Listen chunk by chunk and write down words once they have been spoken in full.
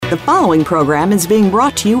The following program is being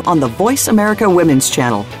brought to you on the Voice America Women's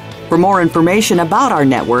Channel. For more information about our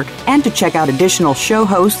network and to check out additional show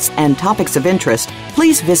hosts and topics of interest,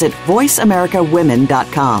 please visit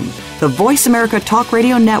voiceamericawomen.com. The Voice America Talk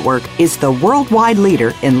Radio Network is the worldwide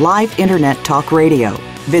leader in live Internet talk radio.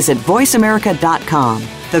 Visit voiceamerica.com.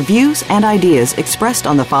 The views and ideas expressed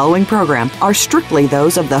on the following program are strictly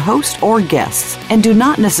those of the host or guests and do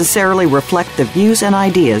not necessarily reflect the views and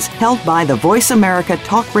ideas held by the Voice America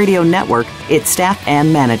Talk Radio Network, its staff,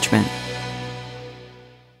 and management.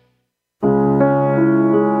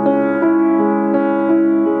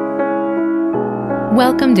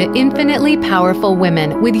 Welcome to Infinitely Powerful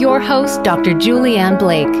Women with your host, Dr. Julianne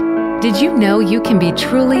Blake. Did you know you can be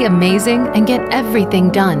truly amazing and get everything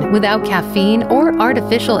done without caffeine or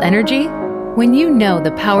artificial energy? When you know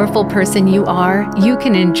the powerful person you are, you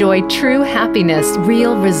can enjoy true happiness,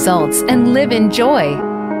 real results, and live in joy.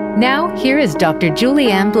 Now, here is Dr.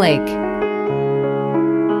 Julianne Blake.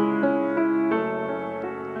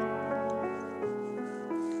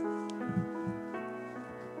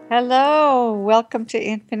 Hello, welcome to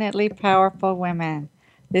Infinitely Powerful Women.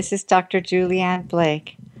 This is Dr. Julianne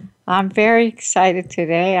Blake. I'm very excited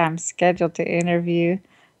today. I'm scheduled to interview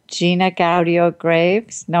Gina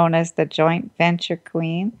Gaudio-Graves, known as the Joint Venture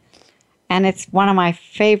Queen. And it's one of my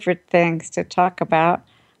favorite things to talk about,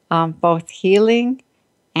 both healing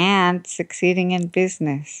and succeeding in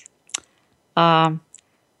business. But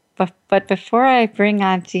before I bring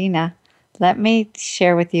on Gina, let me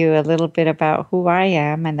share with you a little bit about who I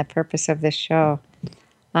am and the purpose of this show.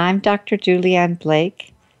 I'm Dr. Julianne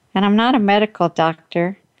Blake, and I'm not a medical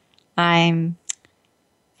doctor. I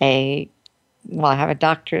have a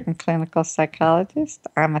doctorate in clinical psychologist.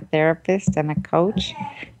 I'm a therapist and a coach,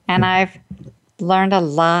 and I've learned a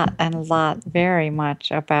lot, very much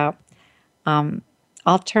about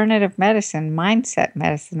alternative medicine. Mindset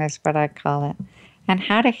medicine is what I call it, and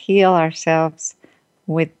how to heal ourselves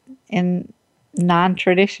in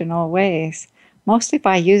non-traditional ways, mostly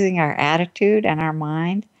by using our attitude and our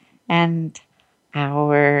mind and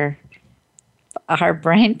our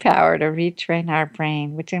brain power to retrain our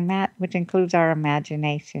brain, which includes our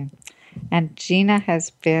imagination. And Gina has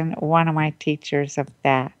been one of my teachers of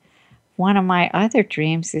that. One of my other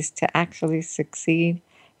dreams is to actually succeed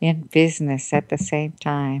in business at the same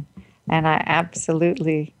time. And I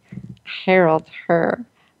absolutely herald her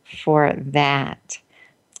for that.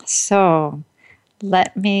 So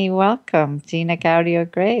let me welcome Gina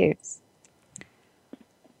Gaudio-Graves.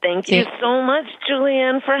 Thank you so much,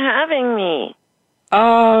 Julianne, for having me.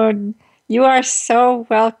 Oh, you are so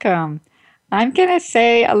welcome. I'm going to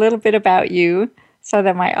say a little bit about you so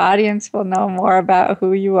that my audience will know more about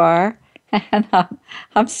who you are. And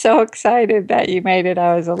I'm so excited that you made it.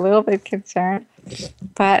 I was a little bit concerned.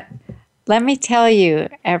 But let me tell you,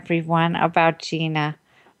 everyone, about Gina,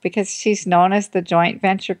 because she's known as the Joint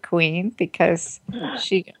Venture Queen because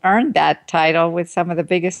she earned that title with some of the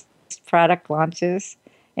biggest product launches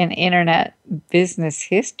in Internet business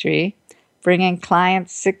history, bringing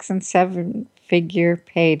clients 6- and 7-figure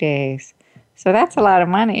paydays. So that's a lot of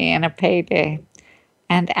money in a payday.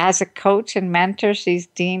 And as a coach and mentor, she's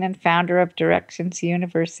dean and founder of Directions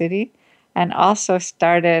University and also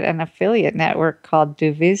started an affiliate network called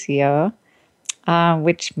Duvisio,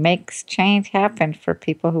 which makes change happen for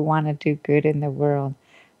people who want to do good in the world.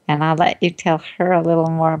 And I'll let you tell her a little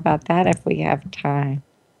more about that if we have time.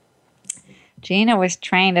 Gina was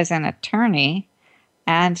trained as an attorney,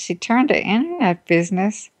 and she turned to internet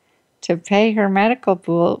business to pay her medical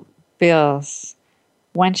bills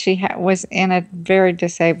when she was in a very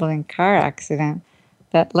disabling car accident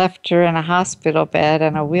that left her in a hospital bed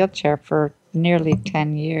and a wheelchair for nearly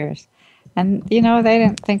 10 years. And, they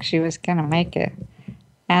didn't think she was going to make it.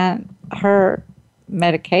 And her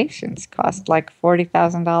medications cost like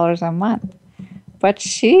 $40,000 a month. But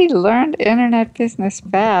she learned internet business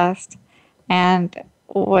fast, and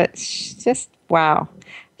wow.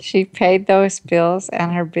 She paid those bills,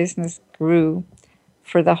 and her business grew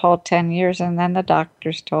for the whole 10 years. And then the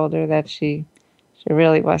doctors told her that she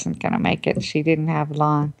really wasn't going to make it. She didn't have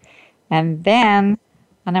long. And then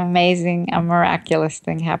a miraculous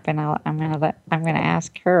thing happened. I'm going to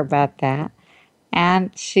ask her about that.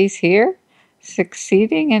 And she's here,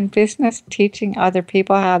 succeeding in business, teaching other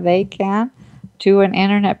people how they can do an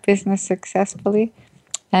internet business successfully,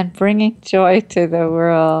 and bringing joy to the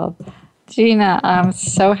world. Gina, I'm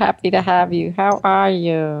so happy to have you. How are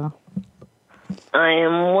you? I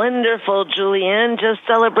am wonderful, Julianne. Just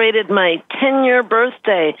celebrated my 10-year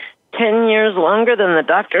birthday. 10 years longer than the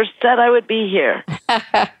doctor said I would be here.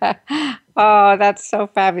 Oh, that's so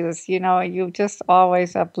fabulous. You just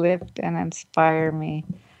always uplift and inspire me.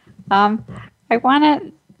 I want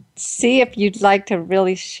to see if you'd like to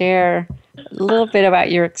really share a little bit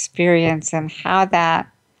about your experience and how that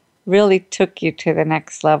really took you to the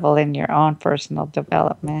next level in your own personal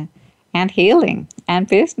development and healing and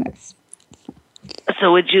business.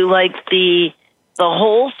 So would you like the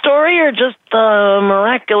whole story or just the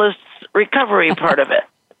miraculous recovery part of it?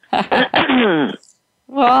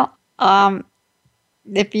 Well,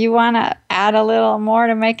 if you want to add a little more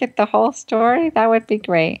to make it the whole story, that would be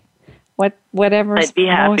great. Whatever's I'd be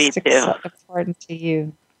happy most to. important to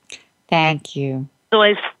you. Thank you. So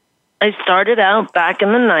I started out back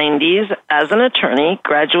in the 90s as an attorney,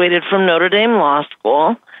 graduated from Notre Dame Law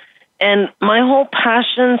School, and my whole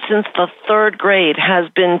passion since the 3rd grade has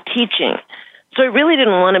been teaching. So I really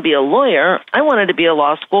didn't want to be a lawyer. I wanted to be a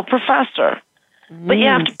law school professor. But you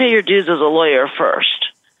have to pay your dues as a lawyer first.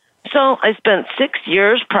 So I spent 6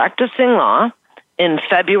 years practicing law. In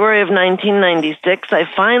February of 1996, I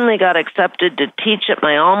finally got accepted to teach at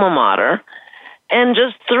my alma mater. And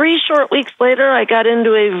just 3 short weeks later, I got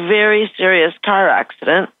into a very serious car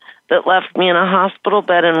accident that left me in a hospital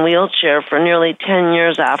bed and wheelchair for nearly 10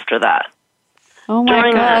 years after that. Oh,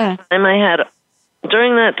 my God.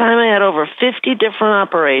 During that time, I had over 50 different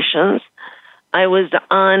operations. I was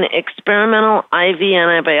on experimental IV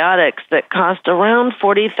antibiotics that cost around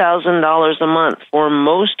 $40,000 a month for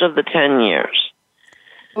most of the 10 years.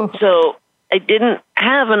 Oh. So I didn't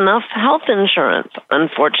have enough health insurance,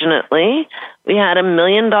 unfortunately. We had $1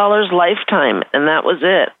 million lifetime, and that was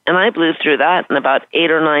it. And I blew through that in about 8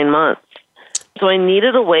 or 9 months. So I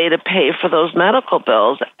needed a way to pay for those medical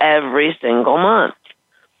bills every single month.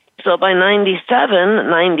 So by 97,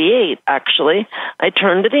 98 actually, I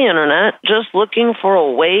turned to the internet just looking for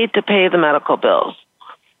a way to pay the medical bills.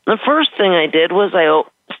 The first thing I did was I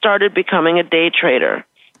started becoming a day trader.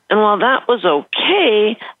 And while that was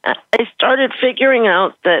okay, I started figuring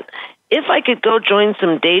out that if I could go join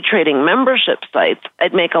some day trading membership sites,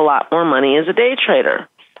 I'd make a lot more money as a day trader.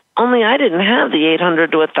 Only I didn't have the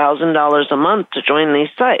 $800 to $1,000 a month to join these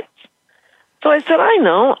sites. So I said, I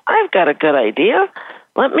know, I've got a good idea.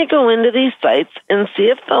 Let me go into these sites and see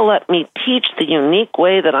if they'll let me teach the unique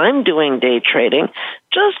way that I'm doing day trading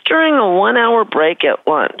just during a 1-hour break at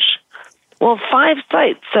lunch. Well, 5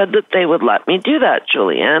 sites said that they would let me do that,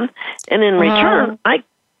 Julianne, and in return, I got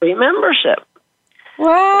free membership.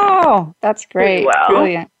 Wow, that's great. Well,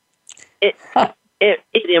 brilliant. It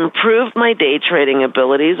improved my day trading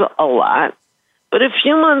abilities a lot, but a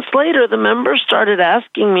few months later, the members started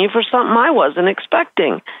asking me for something I wasn't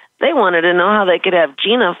expecting. They wanted to know how they could have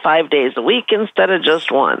Gina 5 days a week instead of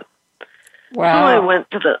just 1. Wow. So I went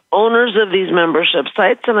to the owners of these membership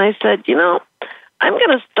sites and I said, I'm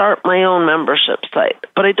going to start my own membership site,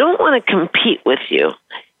 but I don't want to compete with you.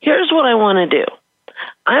 Here's what I want to do.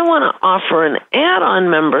 I want to offer an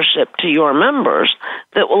add-on membership to your members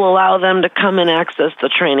that will allow them to come and access the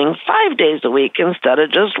training 5 days a week instead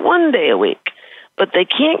of just 1 day a week. But they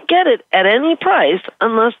can't get it at any price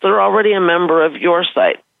unless they're already a member of your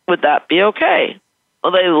site. Would that be okay?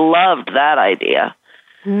 Well, they loved that idea.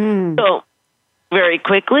 So very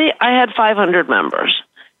quickly, I had 500 members,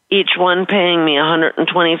 each one paying me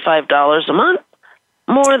 $125 a month,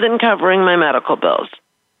 more than covering my medical bills.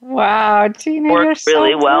 Wow, Gina, worked you're so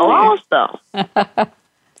really well also.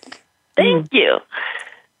 Thank you.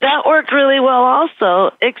 That worked really well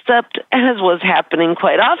also, except as was happening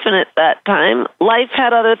quite often at that time, life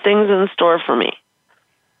had other things in store for me.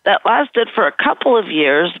 That lasted for a couple of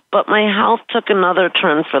years, but my health took another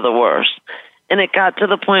turn for the worse. And it got to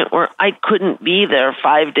the point where I couldn't be there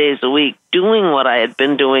 5 days a week doing what I had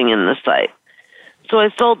been doing in the site. So I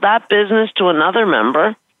sold that business to another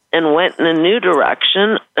member and went in a new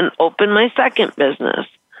direction and opened my second business.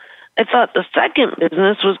 I thought the second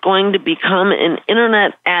business was going to become an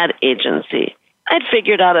internet ad agency. I'd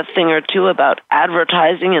figured out a thing or two about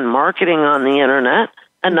advertising and marketing on the internet,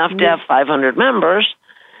 enough to have 500 members.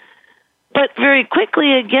 But very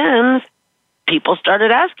quickly, again, people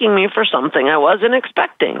started asking me for something I wasn't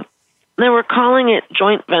expecting. They were calling it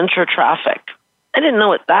joint venture traffic. I didn't know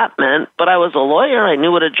what that meant, but I was a lawyer. I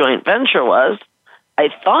knew what a joint venture was. I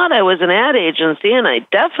thought I was an ad agency, and I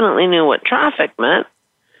definitely knew what traffic meant.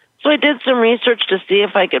 So I did some research to see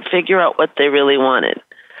if I could figure out what they really wanted.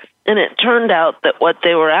 And it turned out that what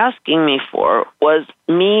they were asking me for was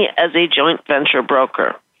me as a joint venture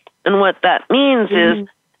broker. And what that means is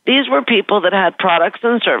these were people that had products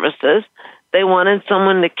and services. They wanted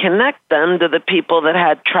someone to connect them to the people that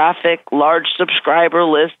had traffic, large subscriber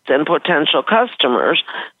lists, and potential customers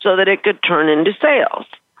so that it could turn into sales.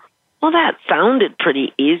 Well, that sounded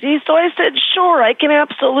pretty easy, so I said, sure, I can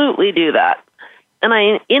absolutely do that. and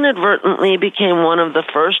I inadvertently became one of the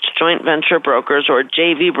first joint venture brokers, or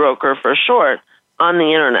JV broker for short, on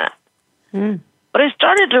the internet. But I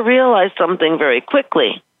started to realize something very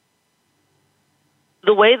quickly.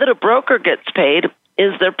 The way that a broker gets paid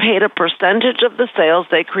is they're paid a percentage of the sales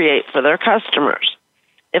they create for their customers.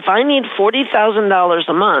 If I need $40,000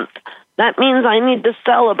 a month, that means I need to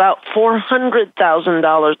sell about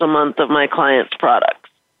 $400,000 a month of my clients' products.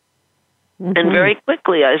 And very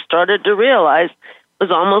quickly I started to realize it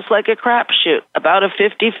was almost like a crapshoot, about a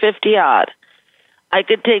 50-50 odd. I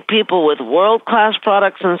could take people with world-class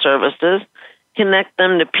products and services, connect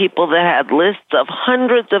them to people that had lists of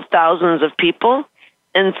hundreds of thousands of people,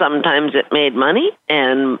 and sometimes it made money,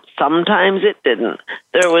 and sometimes it didn't.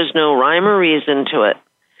 There was no rhyme or reason to it.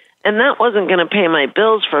 And that wasn't going to pay my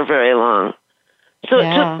bills for very long. So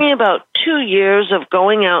it took me about 2 years of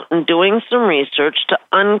going out and doing some research to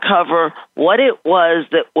uncover what it was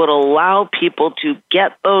that would allow people to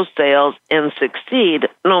get those sales and succeed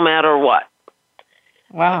no matter what.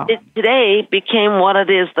 Wow. It today became what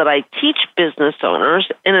it is that I teach business owners,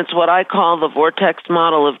 and it's what I call the vortex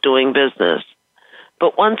model of doing business.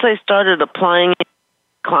 But once I started applying it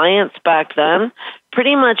to clients back then,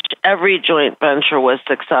 pretty much every joint venture was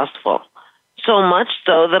successful. So much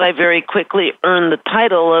so that I very quickly earned the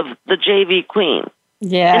title of the JV Queen.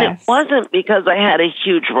 Yes. And it wasn't because I had a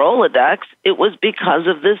huge Rolodex. It was because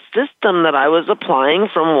of this system that I was applying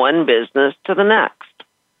from one business to the next.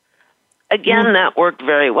 Again, that worked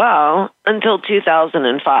very well until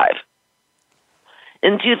 2005.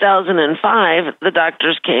 In 2005, the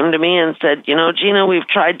doctors came to me and said, you know, Gina, we've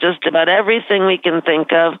tried just about everything we can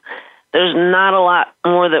think of. There's not a lot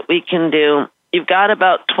more that we can do. You've got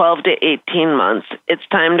about 12 to 18 months. It's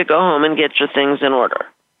time to go home and get your things in order.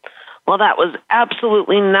 Well, that was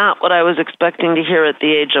absolutely not what I was expecting to hear at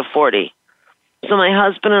the age of 40. So my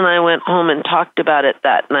husband and I went home and talked about it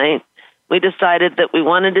that night. We decided that we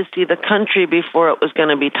wanted to see the country before it was going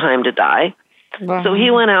to be time to die. Wow. So he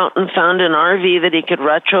went out and found an RV that he could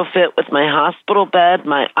retrofit with my hospital bed,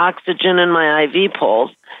 my oxygen, and my IV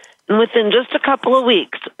poles. And within just a couple of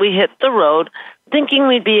weeks, we hit the road, thinking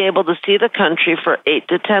we'd be able to see the country for 8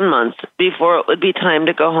 to 10 months before it would be time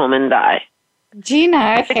to go home and die. Gina,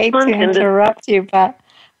 I hate to interrupt you, but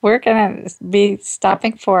we're going to be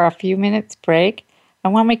stopping for a few minutes break.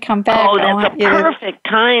 And when we come back, that's a perfect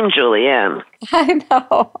time, Julianne. I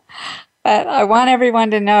know. But I want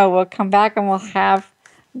everyone to know we'll come back and we'll have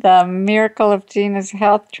the miracle of Gina's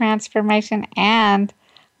health transformation and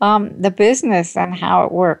the business and how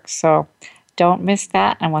it works. So don't miss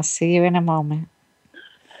that, and we'll see you in a moment.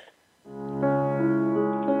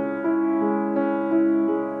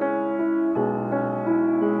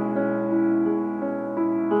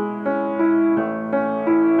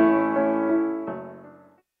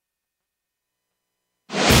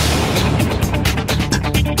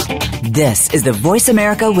 This is the Voice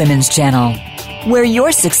America Women's Channel, where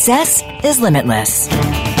your success is limitless.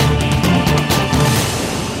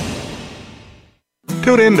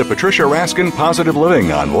 Tune in to Patricia Raskin Positive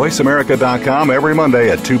Living on VoiceAmerica.com every Monday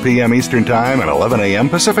at 2 p.m. Eastern Time and 11 a.m.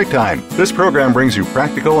 Pacific Time. This program brings you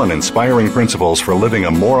practical and inspiring principles for living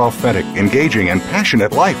a more authentic, engaging, and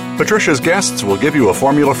passionate life. Patricia's guests will give you a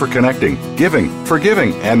formula for connecting, giving,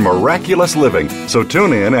 forgiving, and miraculous living. So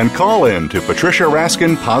tune in and call in to Patricia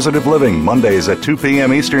Raskin Positive Living Mondays at 2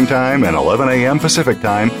 p.m. Eastern Time and 11 a.m. Pacific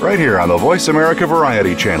Time right here on the Voice America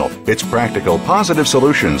Variety Channel. It's practical, positive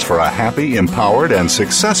solutions for a happy, empowered, and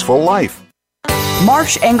successful life.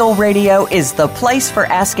 Marsh Engle Radio is the place for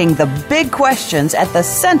asking the big questions at the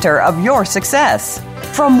center of your success.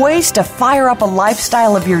 From ways to fire up a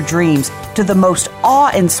lifestyle of your dreams to the most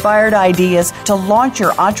awe-inspired ideas to launch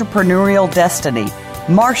your entrepreneurial destiny,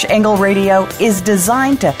 Marsh Engle Radio is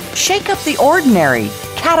designed to shake up the ordinary,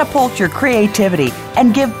 catapult your creativity,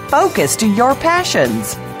 and give focus to your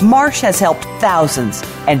passions. Marsh has helped thousands,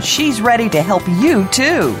 and she's ready to help you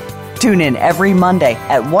too. Tune in every Monday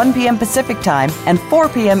at 1 p.m. Pacific Time and 4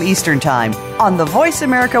 p.m. Eastern Time on the Voice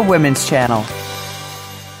America Women's Channel.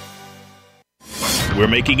 We're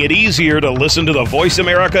making it easier to listen to the Voice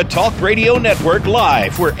America Talk Radio Network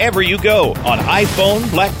live wherever you go on iPhone,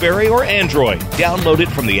 BlackBerry, or Android. Download it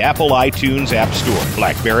from the Apple iTunes App Store,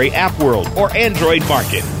 BlackBerry App World, or Android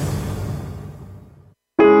Market.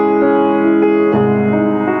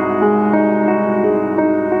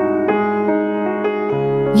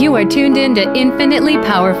 You are tuned in to Infinitely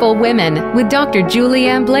Powerful Women with Dr.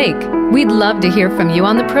 Julianne Blake. We'd love to hear from you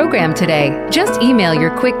on the program today. Just email your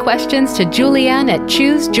quick questions to Julianne at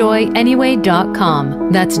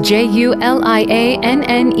choosejoyanyway.com. That's JULIANNE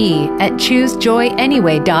at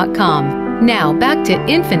choosejoyanyway.com. Now, back to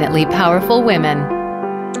Infinitely Powerful Women.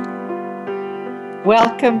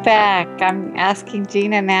 Welcome back. I'm asking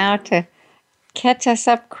Gina now to catch us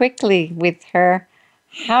up quickly with her.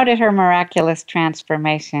 How did her miraculous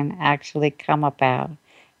transformation actually come about?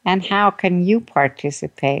 And how can you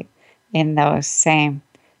participate in those same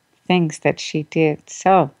things that she did?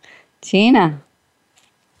 So, Gina.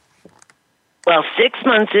 Well, 6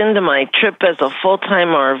 months into my trip as a full-time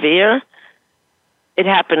RVer, it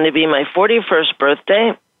happened to be my 41st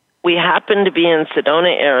birthday. We happened to be in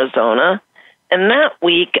Sedona, Arizona. And that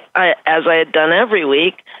week, as I had done every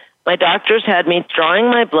week, my doctors had me drawing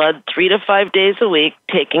my blood 3 to 5 days a week,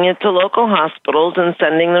 taking it to local hospitals and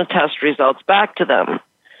sending the test results back to them.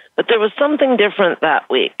 But there was something different that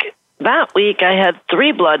week. That week, I had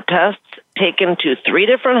 3 blood tests taken to 3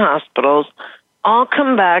 different hospitals, all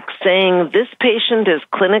come back saying this patient is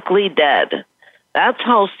clinically dead. That's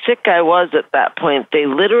how sick I was at that point. They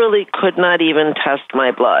literally could not even test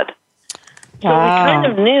my blood. So we kind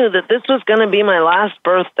of knew that this was going to be my last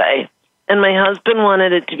birthday, and my husband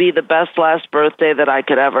wanted it to be the best last birthday that I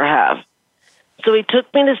could ever have. So he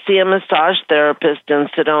took me to see a massage therapist in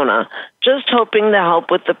Sedona, just hoping to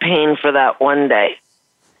help with the pain for that one day.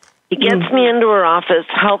 He gets me into her office,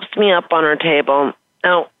 helps me up on her table.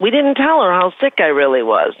 Now, we didn't tell her how sick I really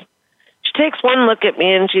was. She takes one look at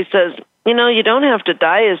me and she says, "You know, you don't have to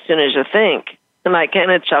die as soon as you think." And I kind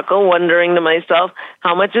of chuckle, wondering to myself,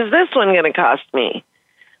 how much is this one going to cost me?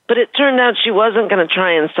 But it turned out she wasn't going to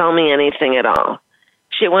try and sell me anything at all.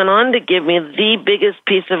 She went on to give me the biggest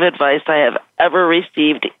piece of advice I have ever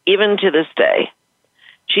received, even to this day.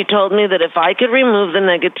 She told me that if I could remove the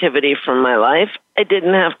negativity from my life, I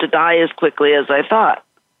didn't have to die as quickly as I thought.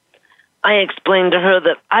 I explained to her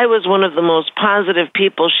that I was one of the most positive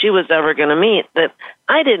people she was ever going to meet, that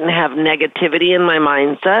I didn't have negativity in my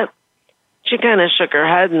mindset. She kind of shook her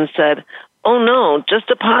head and said, "Oh no,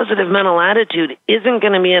 just a positive mental attitude isn't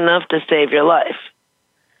going to be enough to save your life."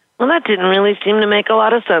 Well, that didn't really seem to make a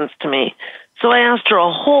lot of sense to me. So I asked her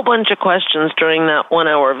a whole bunch of questions during that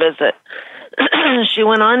 1-hour visit. She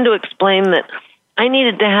went on to explain that I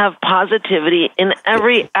needed to have positivity in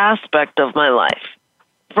every aspect of my life,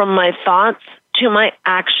 from my thoughts to my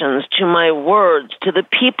actions, to my words, to the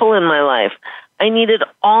people in my life. I needed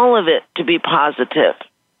all of it to be positive.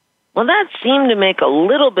 Well, that seemed to make a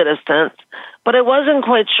little bit of sense, but I wasn't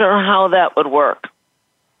quite sure how that would work.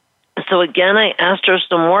 So again, I asked her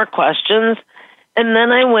some more questions, and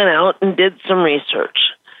then I went out and did some research.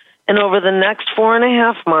 And over the next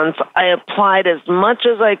 4.5 months, I applied as much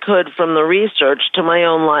as I could from the research to my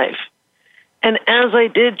own life. And as I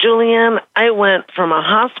did, Julianne, I went from a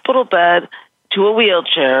hospital bed to a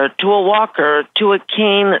wheelchair, to a walker, to a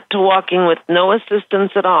cane, to walking with no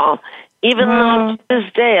assistance at all, even though to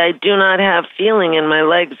this day I do not have feeling in my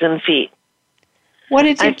legs and feet. What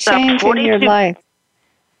did you change in your life?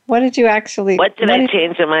 What did you actually... What did I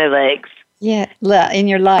change in my legs? Yeah, in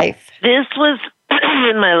your life. This was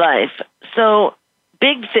in my life. So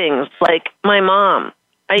big things like my mom.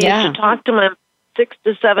 I used to talk to my mom 6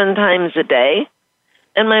 to 7 times a day.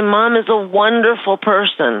 And my mom is a wonderful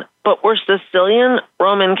person, but we're Sicilian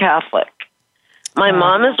Roman Catholic. My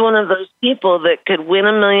mom is one of those people that could win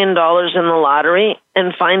 $1 million in the lottery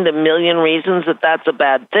and find 1 million reasons that that's a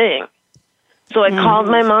bad thing. So I called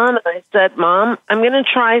my mom and I said, "Mom, I'm going to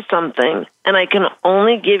try something, and I can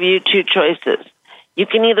only give you 2 choices. You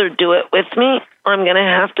can either do it with me, or I'm going to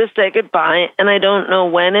have to say goodbye, and I don't know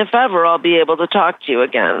when, if ever, I'll be able to talk to you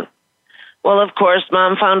again." Well, of course,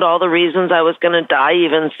 Mom found all the reasons I was going to die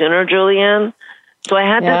even sooner, Julianne. So I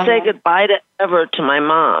had to say goodbye to my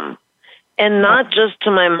mom. And not just to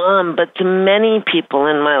my mom, but to many people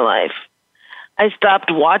in my life. I stopped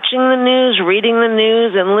watching the news, reading the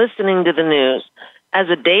news, and listening to the news. As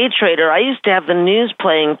a day trader, I used to have the news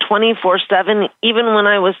playing 24/7, even when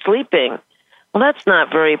I was sleeping. Well, that's not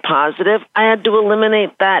very positive. I had to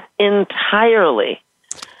eliminate that entirely.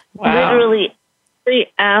 Wow. Literally,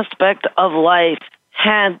 every aspect of life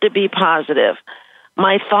had to be positive.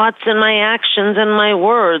 My thoughts and my actions and my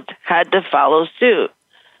words had to follow suit.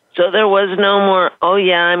 So there was no more, "Oh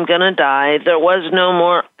yeah, I'm going to die." There was no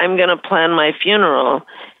more, "I'm going to plan my funeral."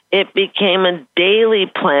 It became a daily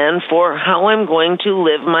plan for how I'm going to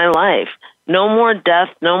live my life. No more death,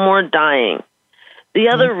 no more dying. The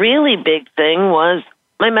other really big thing was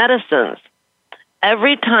my medicines.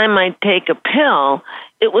 Every time I take a pill,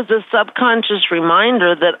 it was a subconscious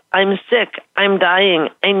reminder that I'm sick, I'm dying,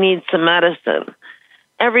 I need some medicine.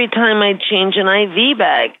 Every time I change an IV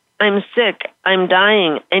bag, I'm sick, I'm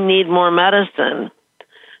dying, I need more medicine.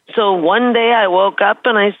 So one day I woke up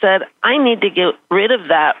and I said, I need to get rid of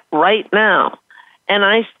that right now. And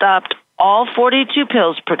I stopped all 42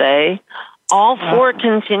 pills per day, all 4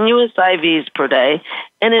 continuous IVs per day.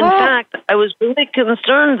 And in fact, I was really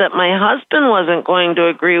concerned that my husband wasn't going to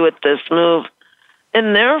agree with this move.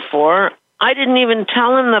 And therefore, I didn't even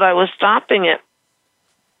tell him that I was stopping it.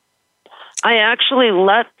 I actually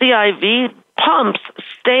let the IV pumps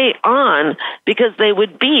stay on because they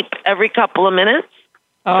would beep every couple of minutes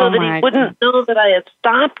so that he wouldn't know that I had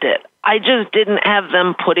stopped it. I just didn't have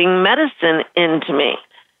them putting medicine into me.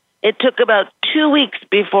 It took about 2 weeks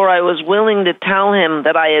before I was willing to tell him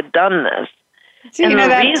that I had done this. And the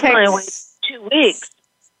reason I waited 2 weeks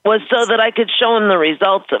was so that I could show him the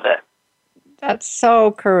results of it. That's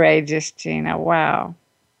so courageous, Gina. Wow.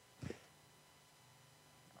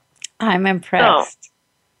 I'm impressed. So,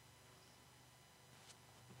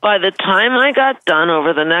 by the time I got done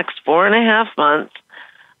over the next 4.5 months,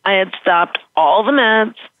 I had stopped all the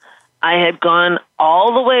meds. I had gone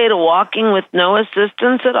all the way to walking with no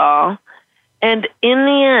assistance at all. And in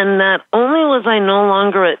the end, not only was I no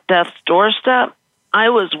longer at death's doorstep, I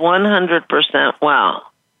was 100% well.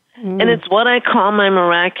 And it's what I call my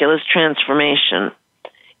miraculous transformation.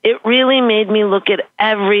 It really made me look at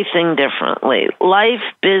everything differently. Life,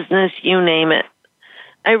 business, you name it.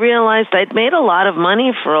 I realized I'd made a lot of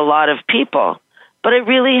money for a lot of people, but I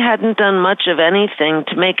really hadn't done much of anything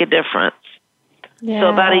to make a difference. Yeah. So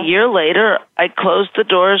about a year later, I closed the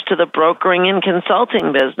doors to the brokering and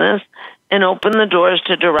consulting business and opened the doors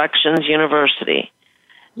to Directions University.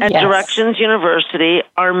 At Directions University,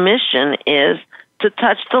 our mission is to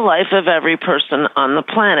touch the life of every person on the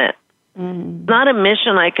planet. Not a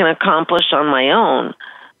mission I can accomplish on my own,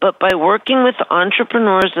 but by working with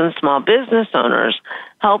entrepreneurs and small business owners,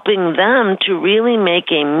 helping them to really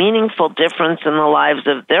make a meaningful difference in the lives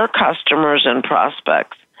of their customers and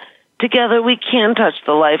prospects. Together, we can touch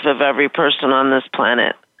the life of every person on this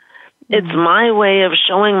planet. It's my way of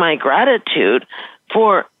showing my gratitude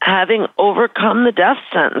for having overcome the death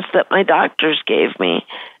sentence that my doctors gave me,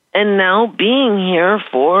 and now being here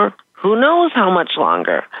for who knows how much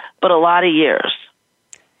longer, but a lot of years.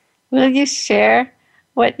 Will you share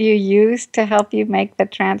what you used to help you make the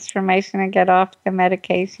transformation and get off the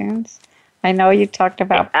medications? I know you talked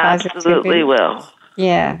about positivity. Absolutely will.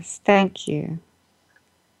 Yes, thank you.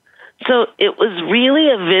 So it was really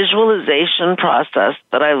a visualization process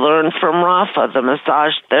that I learned from Rafa, the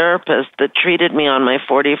massage therapist that treated me on my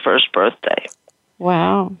 41st birthday.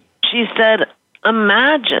 Wow. She said,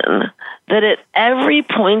 imagine that at every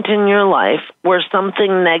point in your life where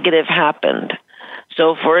something negative happened.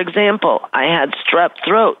 So, for example, I had strep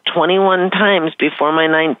throat 21 times before my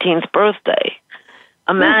 19th birthday.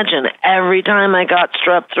 Imagine every time I got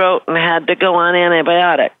strep throat and had to go on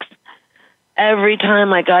antibiotics. Every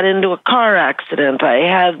time I got into a car accident, I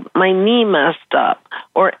had my knee messed up,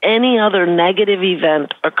 or any other negative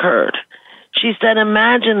event occurred. She said,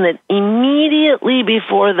 imagine that immediately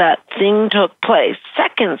before that thing took place,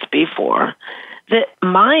 seconds before, that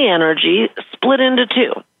my energy split into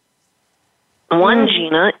two. One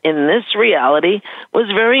Gina, in this reality, was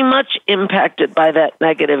very much impacted by that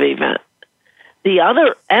negative event. The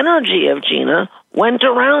other energy of Gina went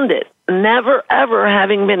around it, never ever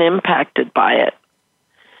having been impacted by it.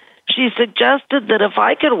 She suggested that if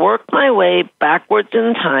I could work my way backwards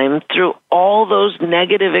in time through all those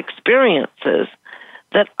negative experiences,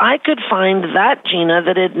 that I could find that Gina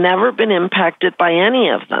that had never been impacted by any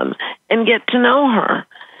of them and get to know her.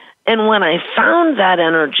 And when I found that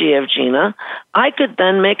energy of Gina, I could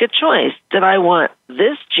then make a choice. Did I want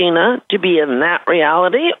this Gina to be in that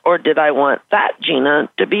reality, or did I want that Gina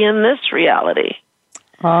to be in this reality?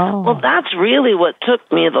 Oh. Well, that's really what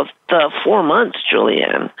took me the 4 months,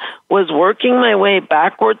 Julianne, was working my way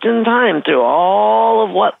backwards in time through all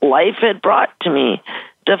of what life had brought to me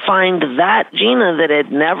to find that Gina that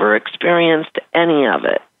had never experienced any of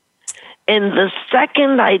it. And the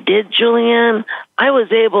second I did, Julianne, I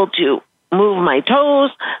was able to move my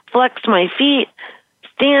toes, flex my feet,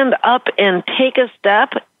 stand up and take a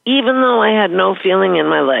step, even though I had no feeling in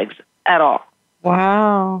my legs at all.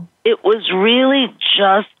 Wow. It was really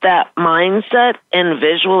just that mindset and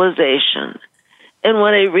visualization. And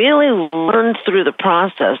what I really learned through the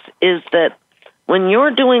process is that when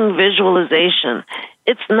you're doing visualization,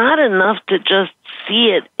 it's not enough to just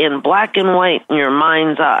see it in black and white in your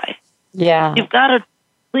mind's eye. Yeah. You've got to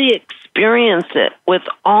really experience it with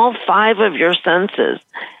all 5 of your senses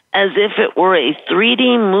as if it were a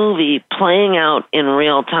 3D movie playing out in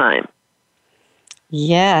real time.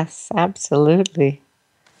 Yes, absolutely.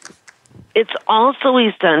 It's also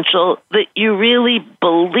essential that you really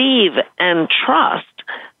believe and trust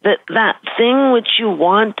that that thing which you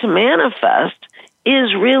want to manifest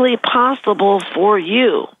is really possible for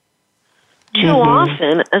you. Too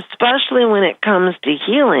often, especially when it comes to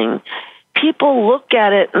healing, people look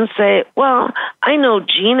at it and say, well, I know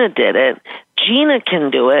Gina did it. Gina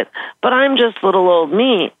can do it, but I'm just little old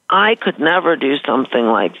me. I could never do something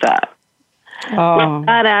like that. Oh. With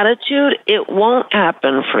that attitude, it won't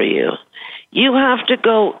happen for you. You have to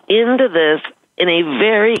go into this in a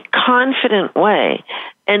very confident way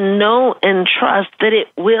and know and trust that it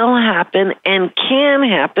will happen and can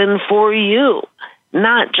happen for you,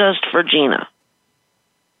 not just for Gina.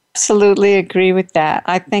 Absolutely agree with that.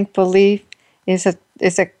 I think belief is a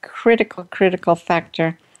critical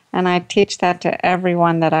factor, and I teach that to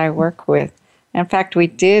everyone that I work with. In fact, we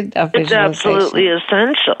did a visualization. It's absolutely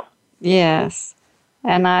essential. Yes.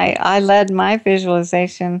 And I led my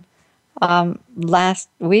visualization last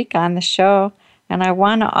week on the show, and I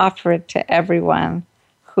want to offer it to everyone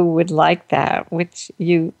who would like that, which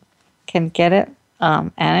you can get it,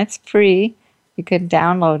 and it's free. You can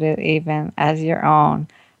download it even as your own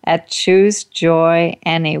at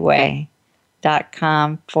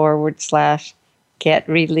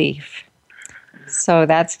choosejoyanyway.com/get-relief. So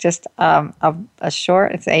that's just a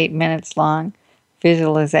short, it's 8 minutes long,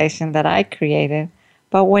 visualization that I created.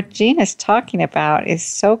 But what Gina's talking about is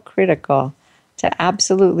so critical, to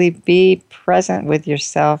absolutely be present with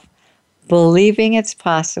yourself, believing it's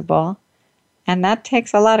possible, and that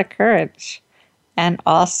takes a lot of courage. And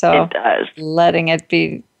also letting it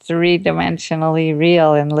be three-dimensionally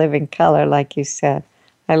real in living color, like you said.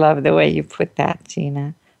 I love the way you put that,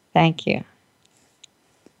 Gina. Thank you.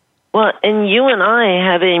 Well, and you and I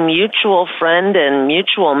have a mutual friend and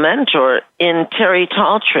mutual mentor in Terry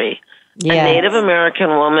Taltree, Yes. a Native American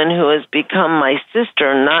woman who has become my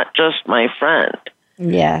sister, not just my friend.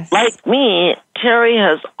 Yes. Like me, Terry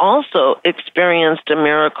has also experienced a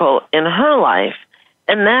miracle in her life,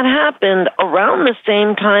 and that happened around the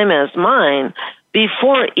same time as mine,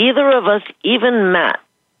 before either of us even met.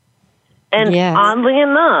 And Yes. oddly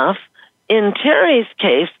enough, in Terry's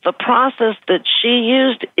case, the process that she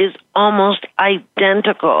used is almost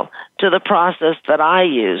identical to the process that I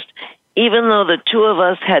used, even though the two of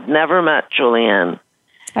us had never met, Julianne.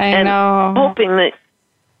 I know. Hoping that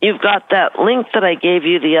you've got that link that I gave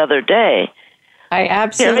you the other day. I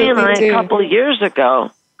absolutely Terry and I, do. a couple of years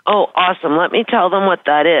ago. Oh, awesome. Let me tell them what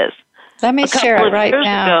that is. Let me share it right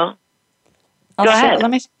now. Go ahead. Let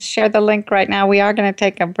me share the link right now. We are going to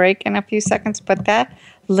take a break in a few seconds, but that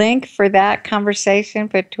link for that conversation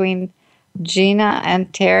between Gina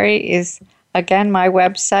and Terry is, again, my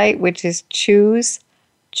website, which is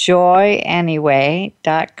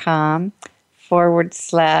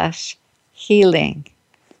choosejoyanyway.com/healing.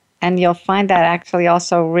 And you'll find that actually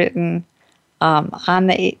also written on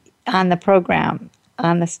the program,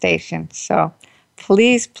 on the station. So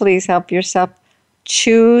please help yourself.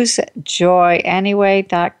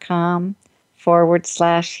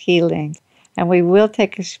 choosejoyanyway.com/healing. And we will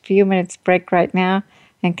take a few minutes break right now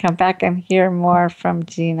and come back and hear more from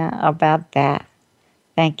Gina about that.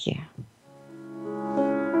 Thank you.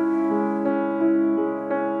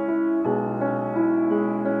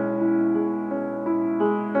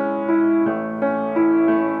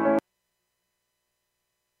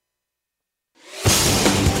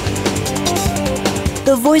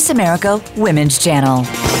 The Voice America Women's Channel.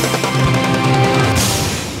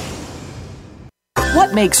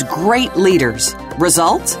 What makes great leaders?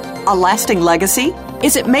 Results? A lasting legacy?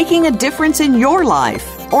 Is it making a difference in your life?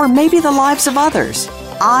 Or maybe the lives of others?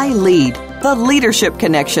 I Lead, the Leadership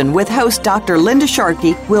Connection with host Dr. Linda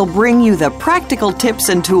Sharkey will bring you the practical tips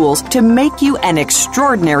and tools to make you an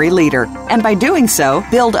extraordinary leader. And by doing so,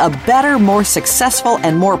 build a better, more successful,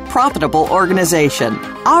 and more profitable organization.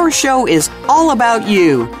 Our show is all about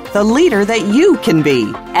you, the leader that you can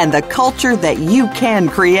be, and the culture that you can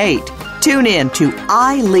create. Tune in to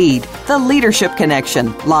I Lead, the Leadership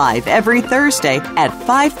Connection, live every Thursday at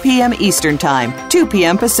 5 p.m. Eastern Time, 2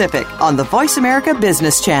 p.m. Pacific, on the Voice America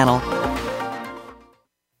Business Channel.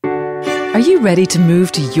 Are you ready to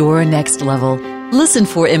move to your next level? Listen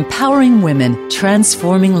for Empowering Women,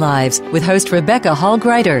 Transforming Lives with host Rebecca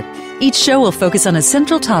Hall-Greider. Each show will focus on a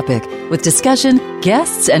central topic with discussion,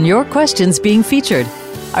 guests, and your questions being featured.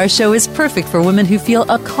 Our show is perfect for women who feel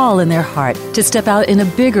a call in their heart to step out in a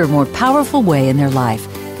bigger, more powerful way in their life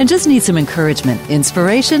and just need some encouragement,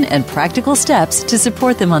 inspiration, and practical steps to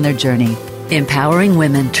support them on their journey. Empowering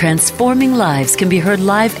Women, Transforming Lives can be heard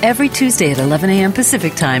live every Tuesday at 11 a.m.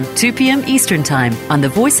 Pacific Time, 2 p.m. Eastern Time on the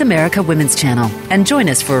Voice America Women's Channel. And join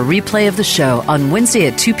us for a replay of the show on Wednesday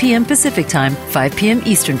at 2 p.m. Pacific Time, 5 p.m.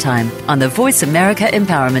 Eastern Time on the Voice America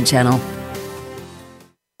Empowerment Channel.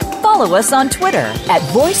 Follow follow us on Twitter at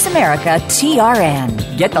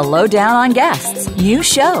VoiceAmericaTRN. Get the lowdown on guests, new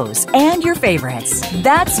shows, and your favorites.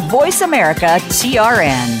 That's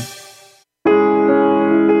VoiceAmericaTRN.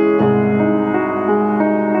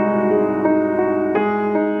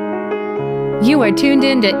 You are tuned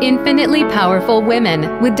in to Infinitely Powerful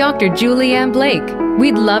Women with Dr. Julianne Blake.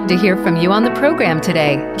 We'd love to hear from you on the program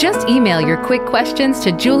today. Just email your quick questions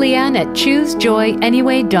to Julianne at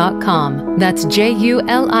choosejoyanyway.com. That's JULIANNE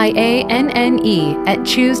at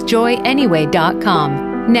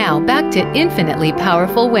choosejoyanyway.com. Now back to Infinitely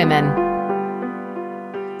Powerful Women.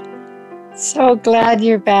 So glad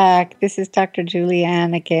you're back. This is Dr.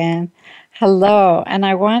 Julianne again. Hello. And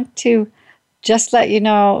I want to just let you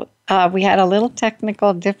know we had a little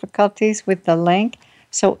technical difficulties with the link.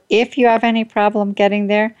 So if you have any problem getting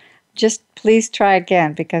there, just please try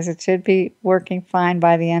again because it should be working fine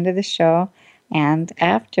by the end of the show and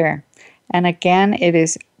after. And again, it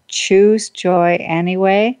is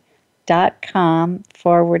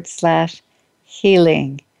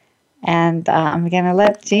choosejoyanyway.com/healing. And I'm going to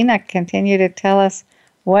let Gina continue to tell us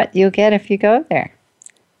what you'll get if you go there.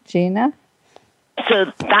 Gina?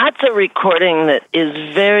 So that's a recording that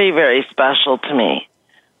is very, very special to me.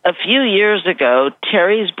 A few years ago,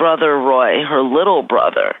 Terry's brother Roy, her little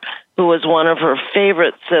brother, who was one of her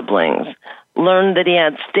favorite siblings, learned that he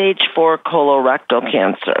had stage 4 colorectal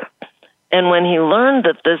cancer. And when he learned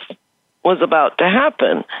that this was about to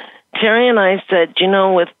happen, Terry and I said, you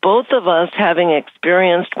know, with both of us having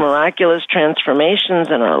experienced miraculous transformations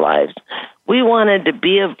in our lives, we wanted to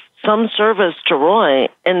be of some service to Roy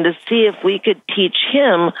and to see if we could teach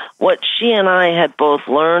him what she and I had both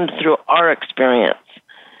learned through our experience.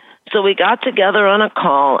 So we got together on a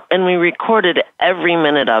call and we recorded every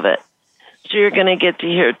minute of it. So you're going to get to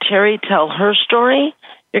hear Terry tell her story.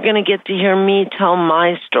 You're going to get to hear me tell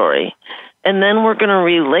my story. And then we're going to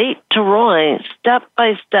relate to Roy step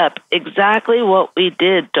by step exactly what we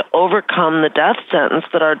did to overcome the death sentence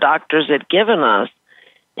that our doctors had given us.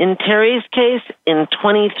 In Terry's case, in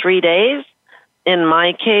 23 days. In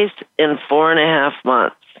my case, in 4.5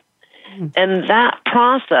 months. And that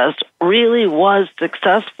process really was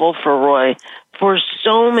successful for Roy for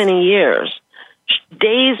so many years.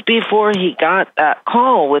 Days before he got that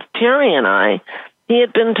call with Terry and I, he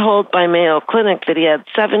had been told by Mayo Clinic that he had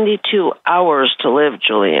 72 hours to live,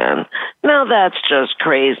 Julianne. Now that's just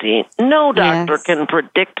crazy. No doctor can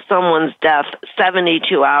predict someone's death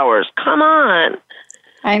 72 hours. Come on.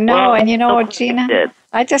 I know, well, and you know what, Gina?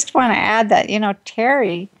 I just want to add that, you know,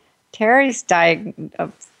 Terry's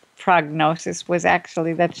prognosis was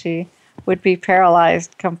actually that she would be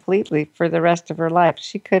paralyzed completely for the rest of her life.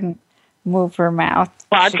 She couldn't move her mouth.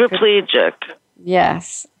 Quadriplegic.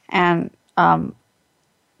 Yes, and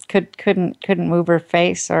couldn't move her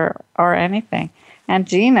face or anything. And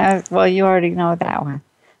Gina, well, you already know that one.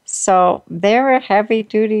 So there were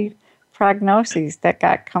heavy-duty prognoses that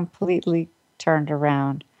got completely turned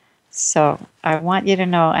around. So I want you to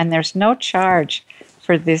know, and there's no charge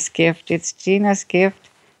for this gift. It's Gina's gift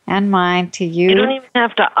and mine to you. You don't even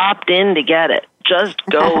have to opt in to get it. Just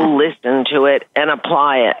go listen to it and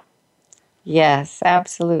apply it. Yes,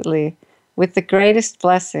 absolutely. With the greatest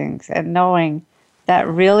blessings and knowing that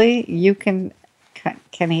really you can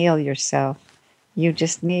heal yourself. You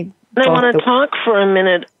just need. And I want to talk for a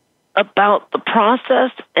minute about the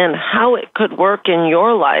process and how it could work in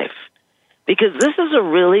your life. Because this is a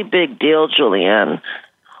really big deal, Julianne.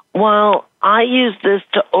 While I used this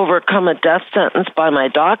to overcome a death sentence by my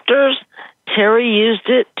doctors, Terry used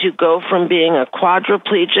it to go from being a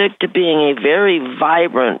quadriplegic to being a very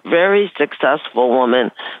vibrant, very successful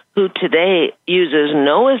woman who today uses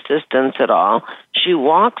no assistance at all. She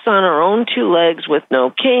walks on her own 2 legs with no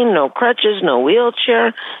cane, no crutches, no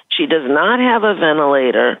wheelchair. She does not have a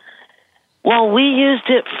ventilator. While we used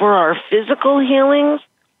it for our physical healings,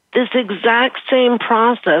 this exact same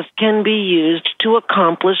process can be used to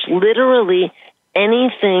accomplish literally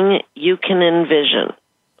anything you can envision.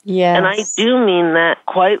 Yes. And I do mean that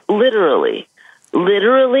quite literally.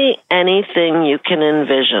 Literally anything you can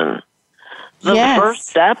envision. The first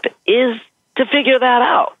step is to figure that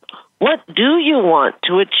out. What do you want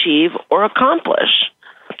to achieve or accomplish?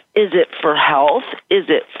 Is it for health? Is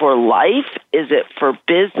it for life? Is it for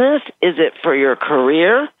business? Is it for your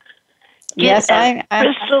career? Yes, I'm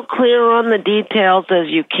crystal clear on the details as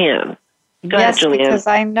you can. Go ahead, Julianne. Because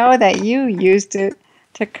I know that you used it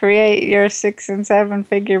to create your 6- and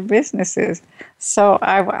 7-figure businesses. So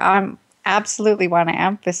I'm absolutely want to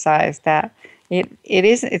emphasize that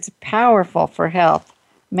it's powerful for health.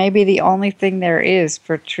 Maybe the only thing there is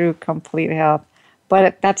for true complete health,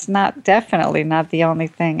 but that's definitely not the only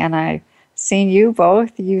thing. And I seen you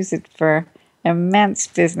both use it for immense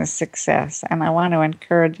business success, and I want to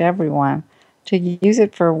encourage everyone to use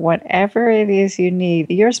it for whatever it is you need.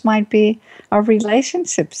 Yours might be a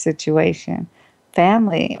relationship situation,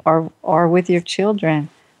 family, or with your children.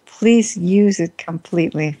 Please use it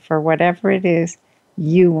completely for whatever it is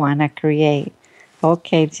you want to create.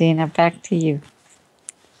 Okay, Gina, back to you.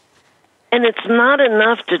 And it's not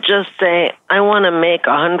enough to just say, I want to make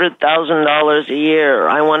 $100,000 a year, or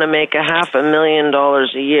I want to make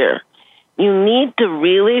 $500,000 a year. You need to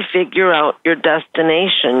really figure out your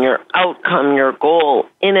destination, your outcome, your goal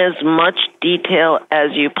in as much detail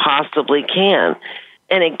as you possibly can.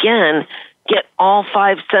 And again, get all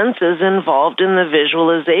 5 senses involved in the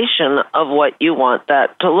visualization of what you want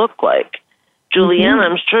that to look like. Julianne,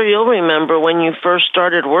 I'm sure you'll remember when you first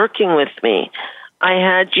started working with me, I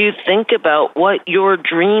had you think about what your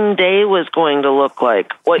dream day was going to look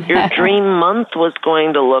like, what your dream month was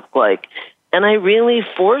going to look like. And I really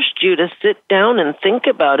forced you to sit down and think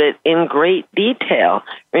about it in great detail.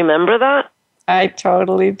 Remember that? I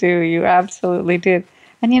totally do. You absolutely did.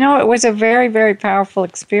 And it was a very, very powerful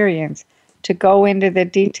experience to go into the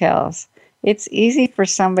details. It's easy for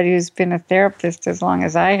somebody who's been a therapist as long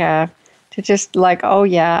as I have to just oh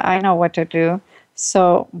yeah, I know what to do.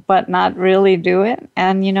 So, but not really do it.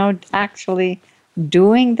 And, actually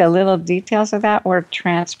doing the little details of that were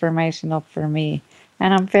transformational for me.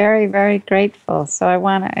 And I'm very, very grateful. So I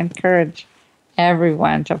want to encourage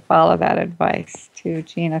everyone to follow that advice too.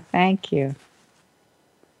 Gina, thank you.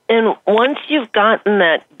 And once you've gotten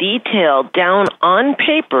that detail down on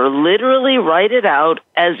paper, literally write it out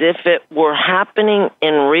as if it were happening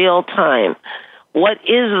in real time. What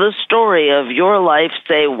is the story of your life,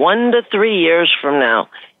 say, 1 to 3 years from now,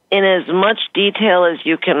 in as much detail as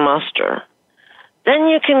you can muster? Then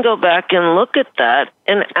you can go back and look at that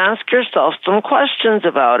and ask yourself some questions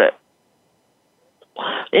about it.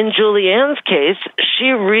 In Julianne's case, she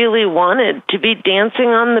really wanted to be dancing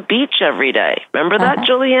on the beach every day. Remember that,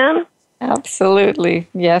 Julianne? Absolutely.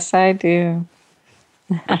 Yes, I do.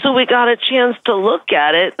 So we got a chance to look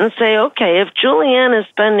at it and say, okay, if Julianne is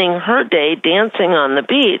spending her day dancing on the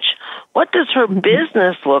beach, what does her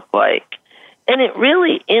business look like? And it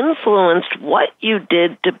really influenced what you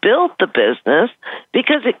did to build the business,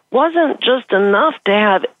 because it wasn't just enough to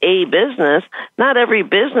have a business. Not every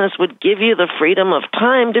business would give you the freedom of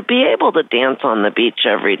time to be able to dance on the beach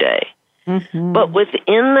every day. But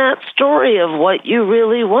within that story of what you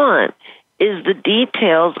really want is the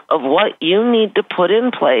details of what you need to put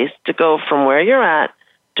in place to go from where you're at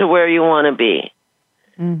to where you want to be.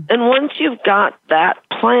 And once you've got that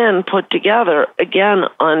plan put together, again,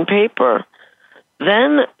 on paper,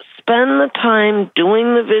 then spend the time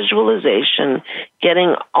doing the visualization,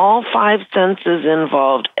 getting all 5 senses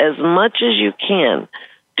involved as much as you can.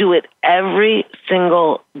 Do it every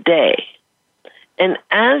single day. And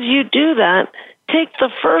as you do that, take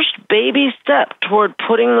the first baby step toward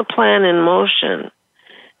putting the plan in motion.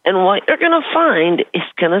 And what you're going to find is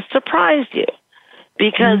going to surprise you.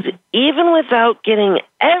 Because even without getting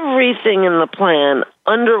everything in the plan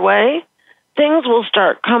underway, things will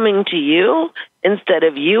start coming to you instead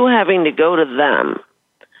of you having to go to them.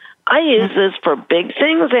 I use this for big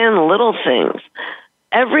things and little things.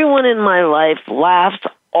 Everyone in my life laughs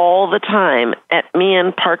all the time at me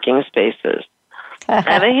in parking spaces. I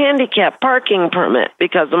have a handicap parking permit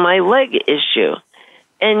because of my leg issue.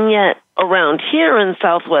 And yet, around here in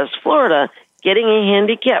Southwest Florida, getting a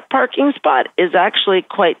handicap parking spot is actually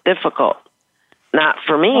quite difficult. Not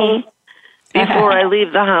for me. Before I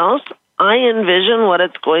leave the house, I envision what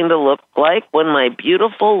it's going to look like when my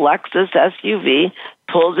beautiful Lexus SUV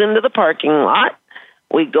pulls into the parking lot.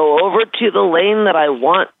 We go over to the lane that I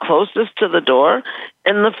want closest to the door,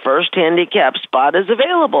 and the first handicap spot is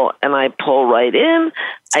available. And I pull right in,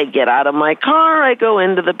 I get out of my car, I go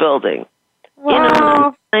into the building.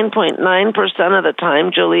 Wow. 9.9% of the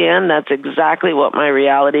time, Julianne, that's exactly what my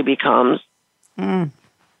reality becomes.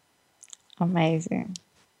 Amazing.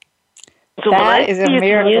 So that is a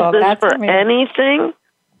miracle. Use this That's for a miracle. anything,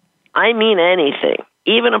 I mean anything,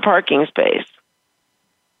 even a parking space.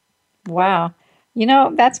 Wow.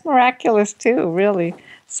 That's miraculous too, really.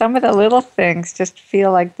 Some of the little things just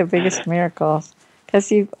feel like the biggest miracles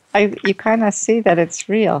because you kind of see that it's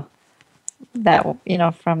real, that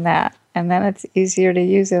from that. And then it's easier to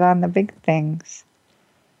use it on the big things.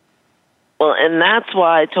 Well, and that's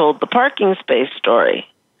why I told the parking space story.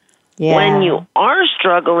 Yeah. When you are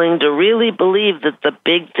struggling to really believe that the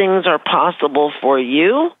big things are possible for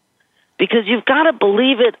you, because you've got to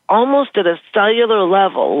believe it almost at a cellular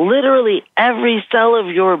level. Literally every cell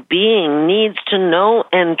of your being needs to know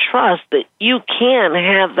and trust that you can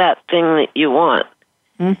have that thing that you want.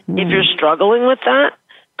 Mm-hmm. If you're struggling with that,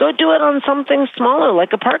 go do it on something smaller,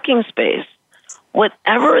 like a parking space.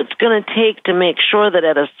 Whatever it's going to take to make sure that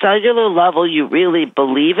at a cellular level you really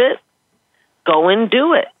believe it, go and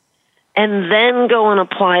do it. And then go and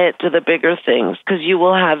apply it to the bigger things, because you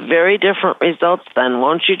will have very different results then,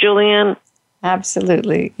 won't you, Julianne?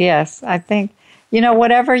 Absolutely, yes. I think,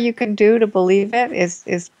 whatever you can do to believe it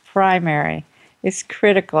is primary. It's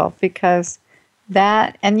critical, because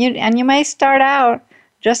that, and you may start out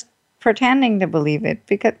just pretending to believe it,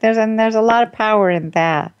 because there's a lot of power in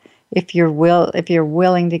that. If you're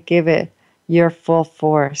willing to give it your full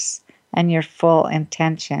force and your full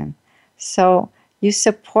intention. So you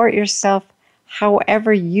support yourself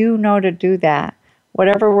however you know to do that,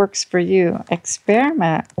 whatever works for you.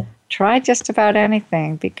 Experiment. Try just about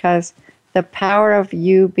anything, because the power of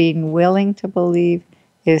you being willing to believe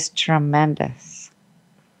is tremendous.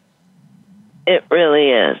 It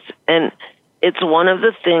really is. And it's one of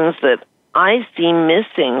the things that I see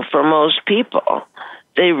missing for most people.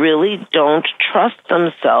 They really don't trust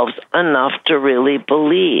themselves enough to really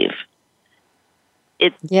believe.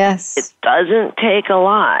 It doesn't take a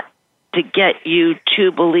lot to get you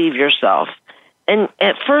to believe yourself. And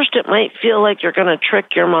at first it might feel like you're going to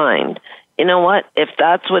trick your mind. You know what? If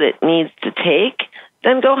that's what it needs to take,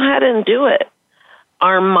 then go ahead and do it.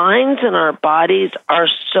 Our minds and our bodies are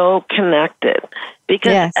so connected,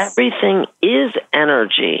 because everything is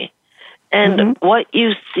energy. And what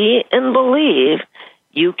you see and believe,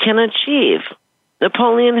 you can achieve.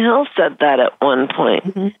 Napoleon Hill said that at one point.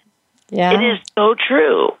 Mm-hmm. Yeah. It is so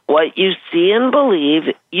true. What you see and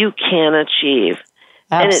believe, you can achieve.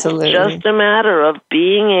 Absolutely. And it's just a matter of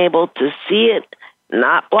being able to see it,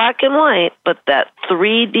 not black and white, but that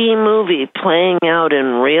 3D movie playing out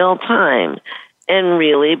in real time, and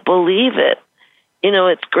really believe it.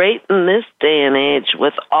 It's great in this day and age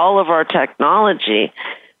with all of our technology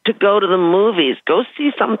to go to the movies. Go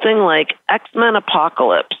see something like X-Men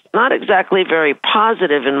Apocalypse. Not exactly very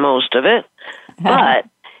positive in most of it, but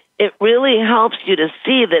it really helps you to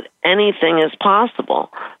see that anything is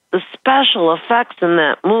possible. The special effects in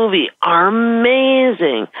that movie are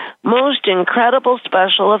amazing. Most incredible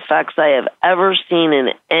special effects I have ever seen in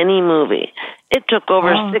any movie. It took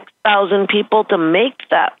over 6,000 people to make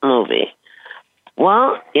that movie.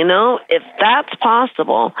 Well, if that's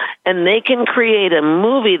possible, and they can create a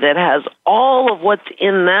movie that has all of what's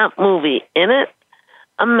in that movie in it,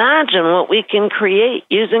 imagine what we can create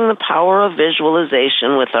using the power of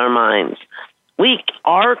visualization with our minds. We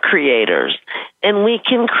are creators, and we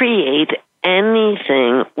can create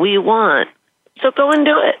anything we want. So go and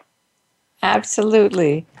do it.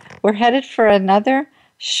 Absolutely. We're headed for another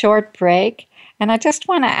short break, and I just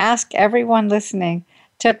want to ask everyone listening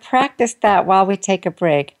to practice that while we take a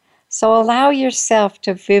break. So allow yourself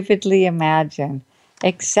to vividly imagine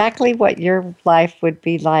exactly what your life would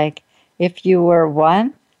be like if you were,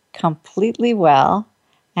 1, completely well,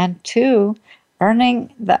 and 2,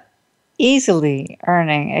 easily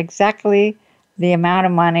earning exactly the amount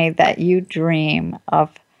of money that you dream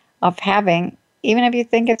of having, even if you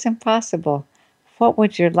think it's impossible. What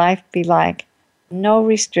would your life be like? No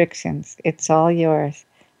restrictions. It's all yours.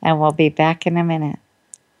 And we'll be back in a minute.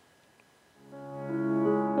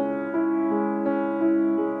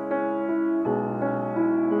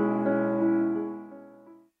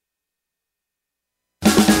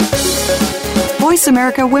 Voice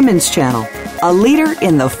America Women's Channel, a leader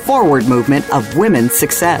in the forward movement of women's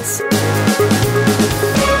success.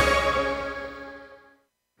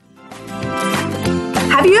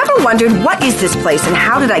 Have you ever wondered, what is this place and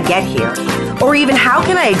how did I get here? Or even, how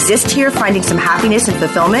can I exist here finding some happiness and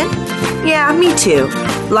fulfillment? Yeah, me too.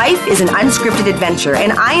 Life is an unscripted adventure,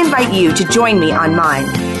 and I invite you to join me on mine.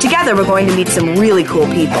 Together, we're going to meet some really cool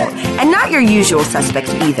people, and not your usual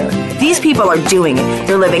suspects either. These people are doing it.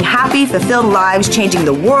 They're living happy, fulfilled lives, changing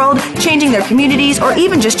the world, changing their communities, or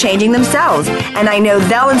even just changing themselves. And I know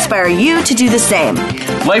they'll inspire you to do the same.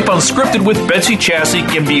 Life Unscripted with Betsy Chassie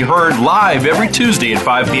can be heard live every Tuesday at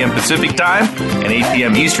 5 p.m. Pacific Time and 8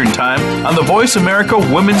 p.m. Eastern Time on the Voice America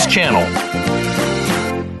Women's Channel.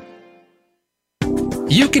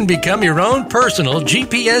 You can become your own personal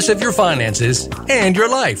GPS of your finances and your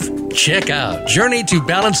life. Check out Journey to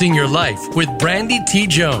Balancing Your Life with Brandy T.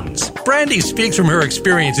 Jones. Brandy speaks from her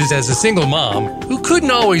experiences as a single mom who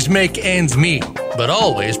couldn't always make ends meet, but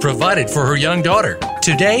always provided for her young daughter.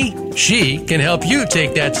 Today, she can help you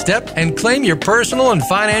take that step and claim your personal and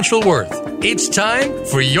financial worth. It's time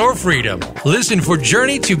for your freedom. Listen for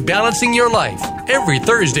Journey to Balancing Your Life every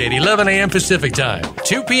Thursday at 11 a.m. Pacific Time,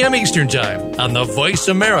 2 p.m. Eastern Time on the Voice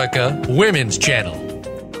America Women's Channel.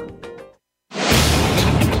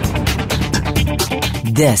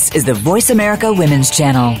 This is the Voice America Women's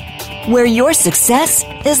Channel, where your success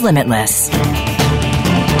is limitless.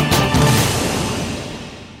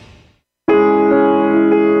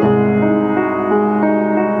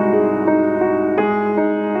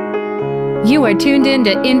 You are tuned in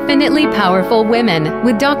to Infinitely Powerful Women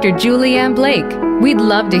with Dr. Julianne Blake. We'd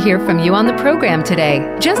love to hear from you on the program today.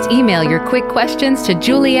 Just email your quick questions to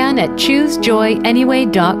Julianne at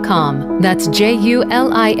choosejoyanyway.com. That's JULIANNE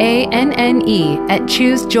at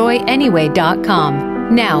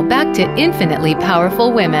choosejoyanyway.com. Now back to Infinitely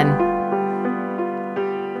Powerful Women.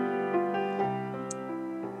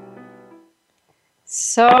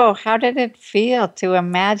 So, how did it feel to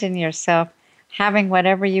imagine yourself having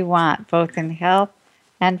whatever you want, both in health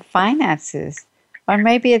and finances? Or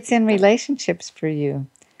maybe it's in relationships for you.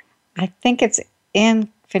 I think it's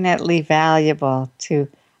infinitely valuable to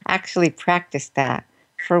actually practice that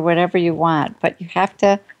for whatever you want, but you have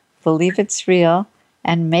to believe it's real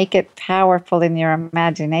and make it powerful in your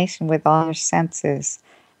imagination with all your senses.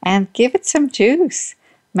 And give it some juice.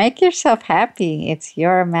 Make yourself happy. It's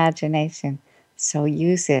your imagination, so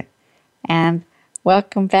use it. And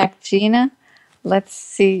welcome back, Gina. Let's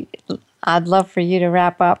see. I'd love for you to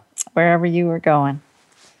wrap up wherever you were going.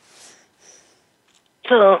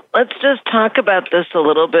 So let's just talk about this a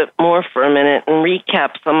little bit more for a minute and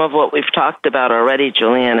recap some of what we've talked about already,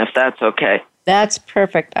 Julianne, if that's okay. That's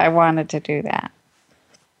perfect. I wanted to do that.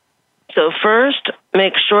 So first,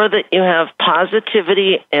 make sure that you have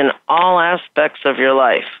positivity in all aspects of your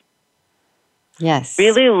life. Yes.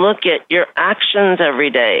 Really look at your actions every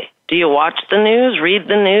day. Do you watch the news, read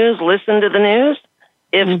the news, listen to the news?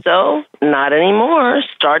 If so, not anymore,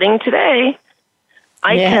 starting today.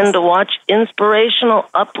 I tend to watch inspirational,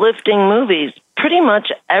 uplifting movies. Pretty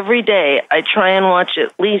much every day, I try and watch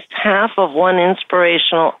at least half of one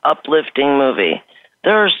inspirational, uplifting movie.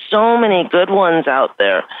 There are so many good ones out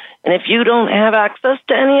there. And if you don't have access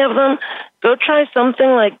to any of them, go try something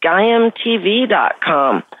like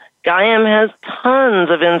GaiamTV.com. Gaiam has tons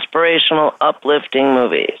of inspirational, uplifting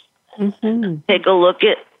movies. Mm-hmm. Take a look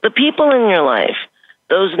at the people in your life.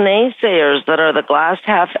 Those naysayers that are the glass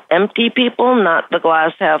half empty people, not the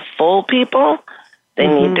glass half full people, they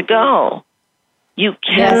need to go. You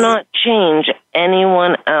cannot change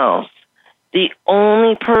anyone else. The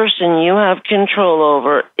only person you have control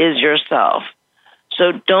over is yourself.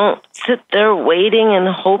 So don't sit there waiting and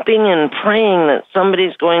hoping and praying that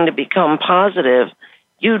somebody's going to become positive.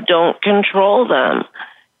 You don't control them.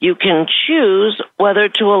 You can choose whether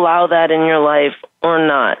to allow that in your life or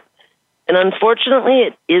not. And unfortunately,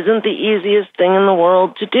 it isn't the easiest thing in the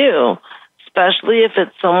world to do, especially if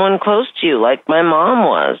it's someone close to you, like my mom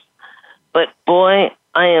was. But boy,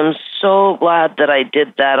 I am so glad that I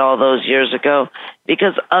did that all those years ago,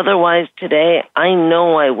 because otherwise today, I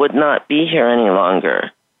know I would not be here any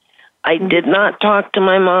longer. I did not talk to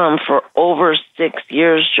my mom for over 6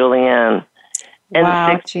 years, Julianne. And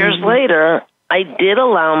 6 years later, I did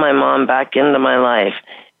allow my mom back into my life.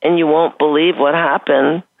 And you won't believe what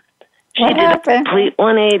happened. She did a complete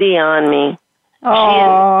 180 on me. She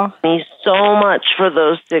had me so much for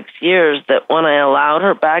those 6 years that when I allowed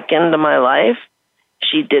her back into my life,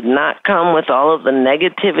 she did not come with all of the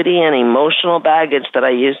negativity and emotional baggage that I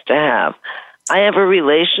used to have. I have a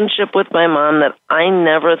relationship with my mom that I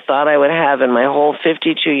never thought I would have in my whole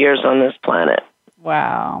 52 years on this planet.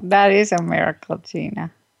 Wow, that is a miracle,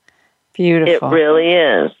 Gina. Beautiful. It really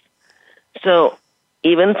is. So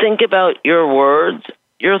even think about your words,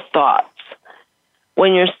 your thoughts.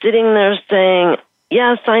 When you're sitting there saying,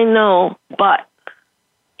 yes, I know, but,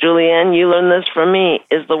 Julianne, you learned this from me.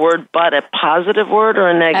 Is the word but a positive word or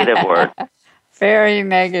a negative word? Very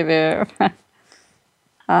negative.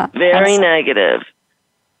 Very negative.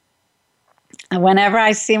 Whenever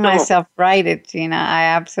I see myself write it, Gina, I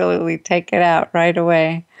absolutely take it out right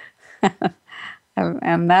away.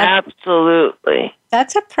 and that, absolutely.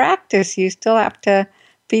 That's a practice you still have to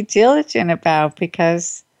be diligent about,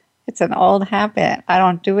 because it's an old habit. I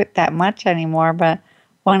don't do it that much anymore, but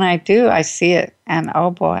when I do, I see it, and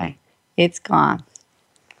oh boy, it's gone.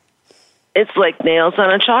 It's like nails on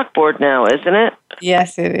a chalkboard now, isn't it?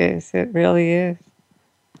 Yes, it is. It really is.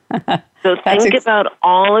 So think about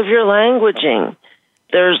all of your languaging.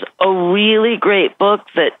 There's a really great book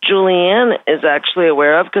that Julianne is actually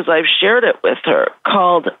aware of, because I've shared it with her,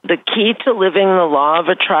 called The Key to Living the Law of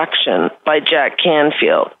Attraction by Jack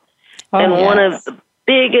Canfield. One of the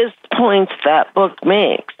biggest points that book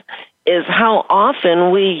makes is how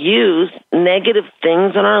often we use negative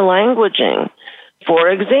things in our languaging. For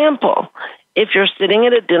example, if you're sitting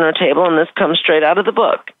at a dinner table, and this comes straight out of the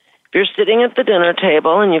book, if you're sitting at the dinner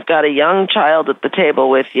table and you've got a young child at the table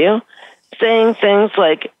with you, saying things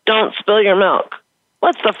like, don't spill your milk,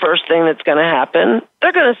 what's the first thing that's going to happen?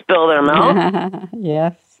 They're going to spill their milk.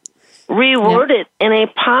 Yes. Reword it in a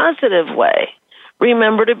positive way.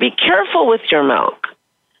 Remember to be careful with your milk.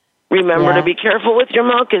 Remember to be careful with your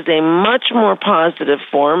milk is a much more positive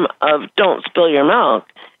form of don't spill your milk,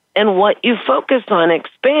 and what you focus on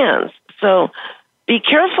expands. So be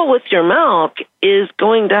careful with your milk is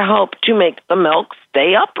going to help to make the milk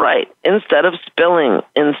stay upright instead of spilling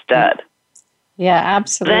instead. Yeah,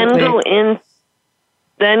 absolutely.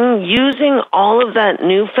 Then using all of that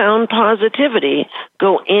newfound positivity,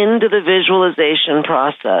 go into the visualization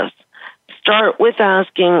process. Start with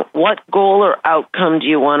asking, what goal or outcome do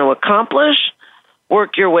you want to accomplish?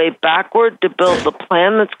 Work your way backward to build the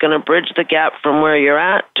plan that's going to bridge the gap from where you're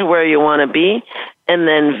at to where you want to be, and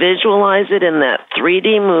then visualize it in that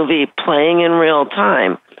 3D movie playing in real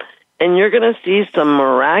time. And you're going to see some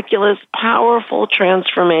miraculous, powerful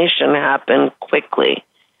transformation happen quickly.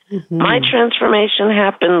 Mm-hmm. My transformation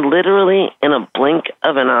happened literally in a blink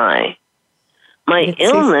of an eye. My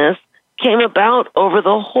illness came about over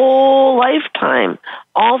the whole lifetime.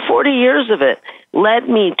 All 40 years of it led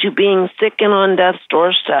me to being sick and on death's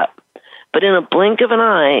doorstep. But in a blink of an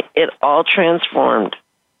eye, it all transformed.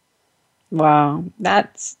 Wow,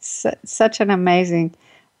 that's such an amazing,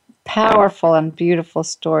 powerful, and beautiful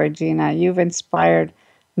story, Gina. You've inspired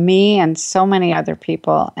me and so many other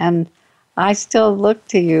people, and I still look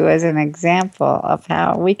to you as an example of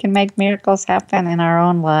how we can make miracles happen in our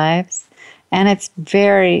own lives. And it's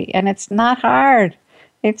not hard.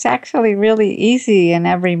 It's actually really easy in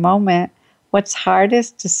every moment. What's hard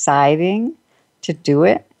is deciding to do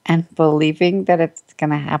it and believing that it's going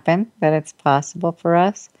to happen, that it's possible for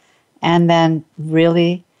us, and then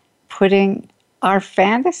really putting our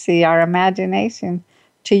fantasy, our imagination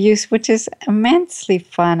to use, which is immensely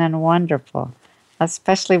fun and wonderful,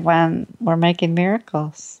 especially when we're making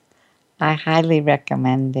miracles. I highly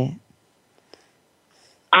recommend it.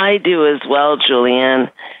 I do as well, Julianne.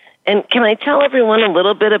 And can I tell everyone a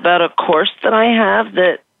little bit about a course that I have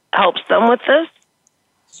that helps them with this?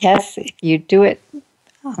 Yes, if you do it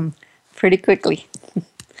pretty quickly.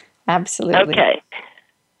 Absolutely. Okay.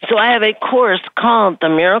 So I have a course called the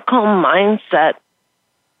Miracle Mindset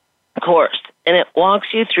course, and it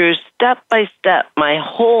walks you through step by step my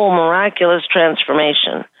whole miraculous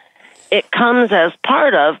transformation. It comes as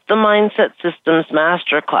part of the Mindset Systems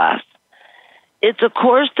Masterclass. It's a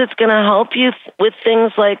course that's going to help you with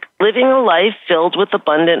things like living a life filled with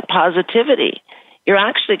abundant positivity. You're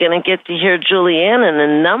actually going to get to hear Julianne in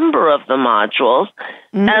a number of the modules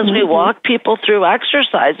as we walk people through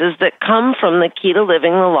exercises that come from the key to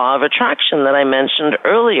living the law of attraction that I mentioned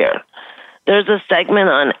earlier. There's a segment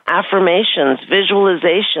on affirmations,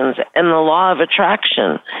 visualizations, and the law of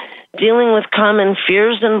attraction, dealing with common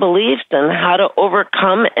fears and beliefs and how to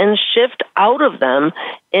overcome and shift out of them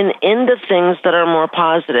and into things that are more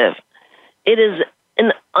positive. It is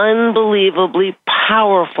an unbelievably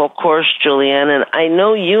powerful course, Julianne, and I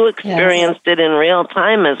know you experienced it in real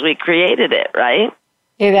time as we created it, right?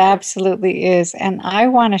 It absolutely is. And I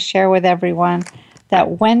want to share with everyone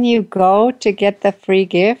that when you go to get the free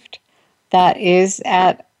gift, that is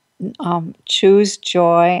at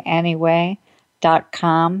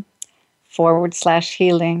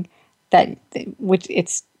choosejoyanyway.com/healing, which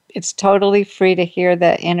it's totally free to hear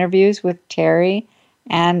the interviews with Terry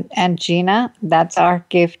and Gina. That's our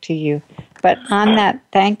gift to you. But on that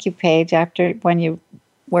thank you page,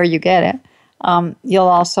 where you get it, you'll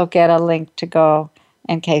also get a link to go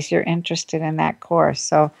in case you're interested in that course.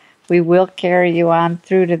 So we will carry you on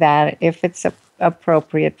through to that if it's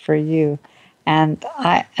appropriate for you. And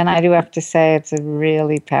I do have to say it's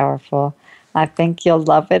really powerful. I think you'll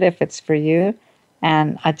love it if it's for you.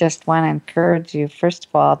 And I just want to encourage you, first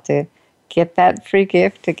of all, to get that free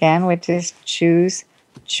gift again, which is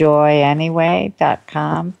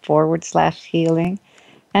choosejoyanyway.com/healing.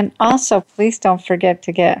 And also, please don't forget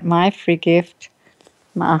to get my free gift,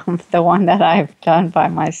 the one that I've done by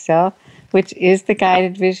myself, which is the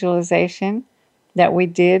guided visualization that we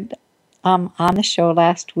did on the show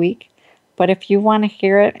last week. But if you want to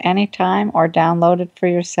hear it anytime or download it for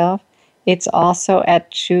yourself, it's also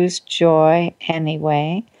at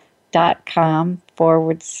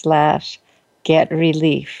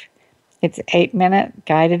choosejoyanyway.com/get-relief. It's 8-minute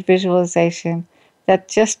guided visualization that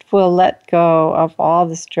just will let go of all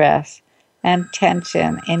the stress and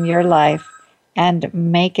tension in your life and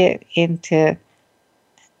make it into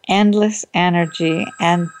endless energy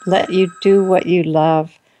and let you do what you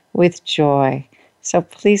love with joy. So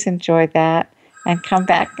please enjoy that and come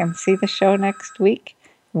back and see the show next week.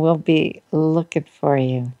 We'll be looking for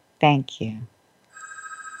you. Thank you.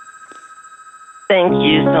 Thank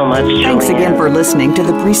you so much, Julianne. Thanks again for listening to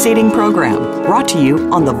the preceding program, brought to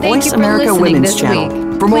you on the Voice America Women's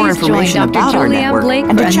Channel. For more information about our network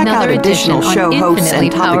and to check out additional show hosts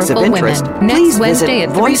and topics of interest, please visit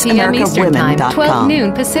voiceamericawomen.com.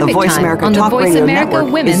 The Voice America Talk Radio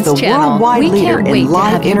Network is the worldwide leader in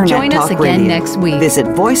live internet talk radio. Visit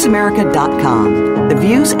voiceamerica.com. The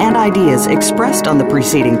views and ideas expressed on the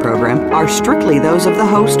preceding program are strictly those of the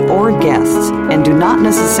host or guests and do not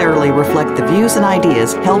necessarily reflect the views and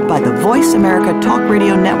ideas held by the Voice America Talk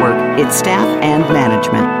Radio Network, its staff, and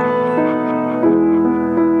management.